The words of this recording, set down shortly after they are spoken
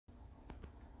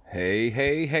Hey,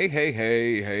 hey, hey, hey,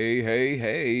 hey, hey, hey,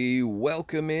 hey.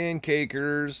 Welcome in,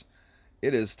 Cakers.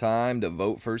 It is time to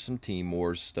vote for some Team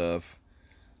Wars stuff.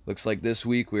 Looks like this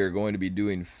week we are going to be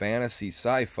doing fantasy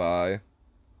sci-fi.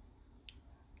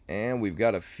 And we've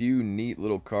got a few neat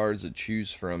little cards to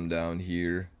choose from down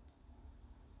here.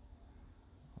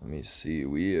 Let me see.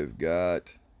 We're going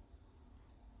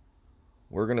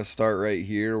to start right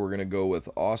here. We're going to go with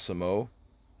Awesemo.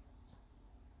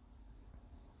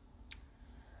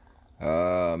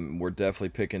 We're definitely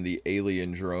picking the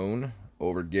alien drone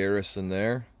over Garrison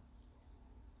there.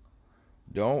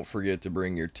 Don't forget to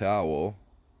bring your towel.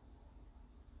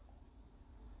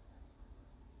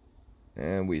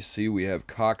 And we see we have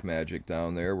Cock Magic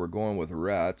down there. We're going with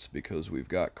rats because we've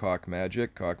got Cock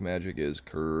Magic. Cock Magic is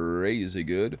crazy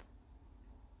good.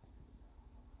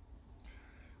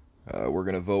 We're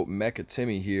going to vote Mecha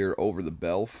Timmy here over the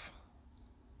Belf.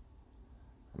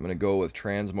 I'm going to go with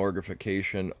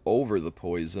Transmogrification over the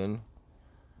Poison.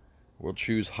 We'll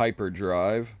choose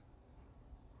Hyperdrive.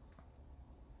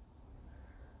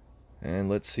 And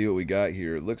let's see what we got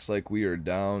here. It looks like we are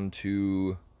down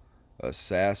to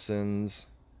Assassins.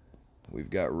 We've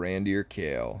got Randy or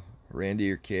Kale. Randy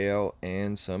or Kale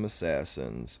and some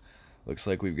Assassins. Looks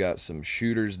like we've got some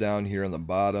shooters down here on the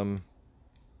bottom.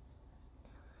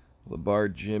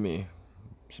 LeBard Jimmy.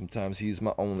 Sometimes he's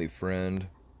my only friend.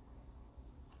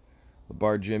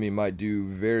 LeBard Jimmy might do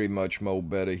very much more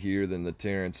better here than the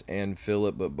Terrence and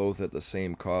Phillip, but both at the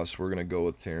same cost. We're going to go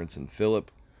with Terrence and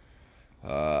Phillip.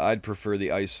 I'd prefer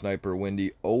the Ice Sniper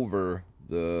Wendy over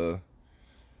the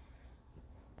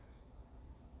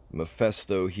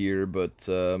Mephisto here, but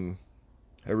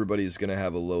everybody's going to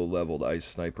have a low-leveled Ice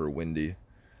Sniper Wendy.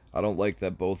 I don't like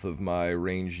that both of my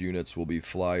range units will be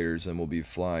flyers and will be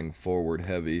flying forward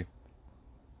heavy.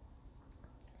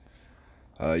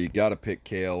 You got to pick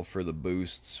Kale for the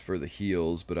boosts, for the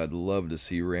heals, but I'd love to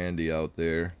see Randy out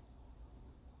there.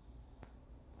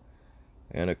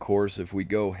 And of course, if we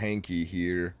go Hanky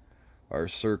here, our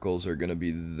circles are going to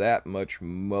be that much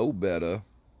mo better.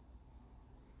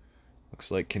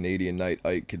 Looks like Canadian Knight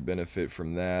Ike could benefit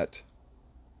from that.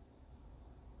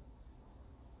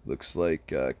 Looks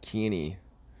like Keeney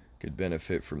could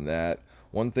benefit from that.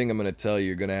 One thing I'm going to tell you,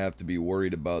 you're going to have to be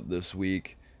worried about this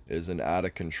week is an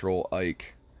out-of-control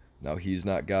Ike. Now, he's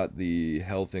not got the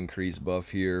health increase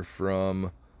buff here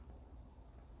from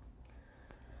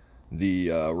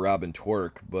the Robin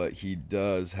Twerk, but he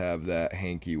does have that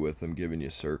Hanky with him giving you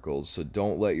circles. So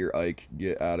don't let your Ike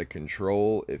get out of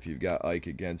control. If you've got Ike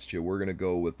against you, we're going to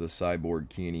go with the Cyborg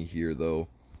Keeney here, though.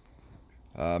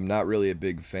 I'm not really a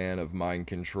big fan of mind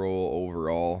control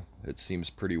overall. It seems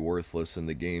pretty worthless in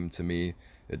the game to me.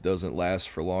 It doesn't last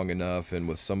for long enough, and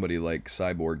with somebody like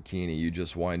Cyborg Keeney, you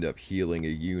just wind up healing a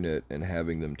unit and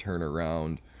having them turn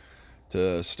around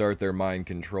to start their mind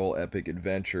control epic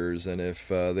adventures, and if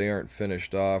they aren't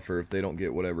finished off, or if they don't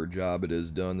get whatever job it is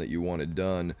done that you wanted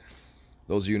done,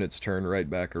 those units turn right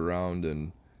back around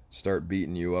and start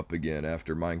beating you up again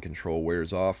after mind control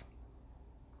wears off.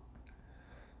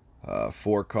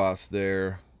 4 costs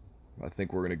there. I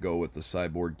think we're going to go with the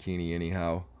Cyborg Keeney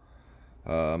anyhow.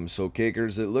 So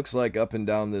Cakers, it looks like up and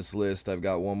down this list I've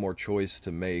got one more choice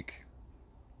to make.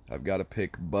 I've got to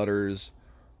pick Butters,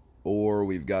 or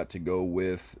we've got to go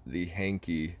with the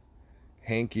Hanky.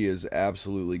 Hanky is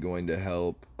absolutely going to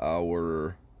help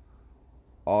our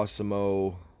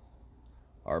Awesemo,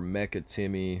 our Mecha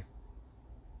Timmy,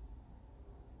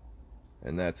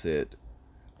 and that's it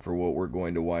for what we're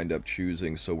going to wind up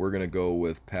choosing. So we're going to go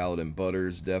with Paladin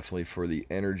Butters, definitely for the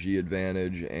energy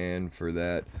advantage and for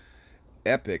that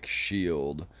epic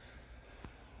shield.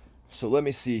 So let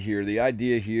me see here. The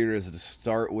idea here is to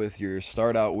start out with your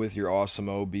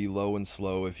Awesemo, be low and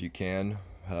slow if you can.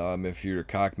 If you're a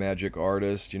Cock Magic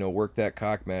artist, work that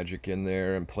Cock Magic in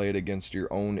there and play it against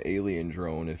your own Alien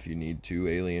Drone if you need to.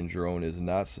 Alien Drone is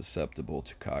not susceptible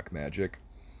to Cock Magic.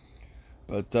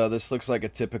 But this looks like a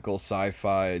typical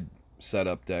sci-fi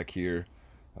setup deck here.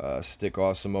 Stick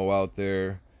Awesemo out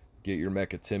there, get your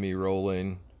Mecha Timmy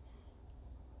rolling,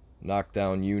 knock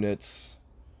down units,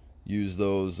 use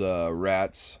those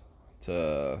rats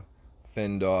to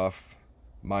fend off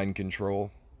mind control.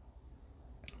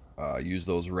 Use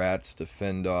those rats to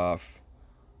fend off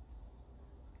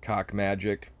Cock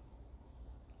Magic.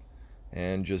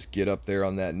 And just get up there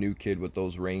on that new kid with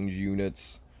those range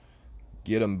units.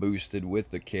 Get them boosted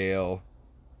with the Kale.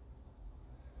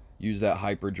 Use that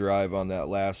hyperdrive on that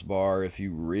last bar if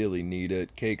you really need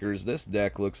it. Cakers, this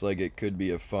deck looks like it could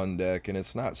be a fun deck, and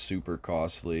it's not super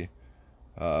costly.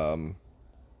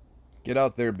 Get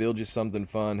out there, build you something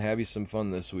fun, have you some fun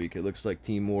this week. It looks like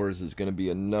Team Wars is going to be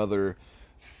another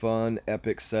fun,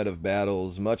 epic set of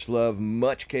battles. Much love,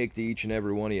 much cake to each and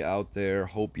every one of you out there.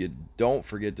 Hope you don't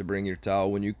forget to bring your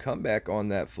towel when you come back on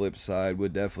that flip side. We'll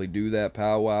definitely do that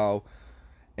powwow.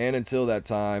 And until that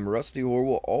time, Rusty Whore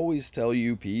will always tell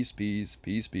you peace, peace,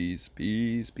 peace, peace,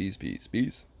 peace, peace, peace,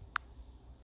 peace.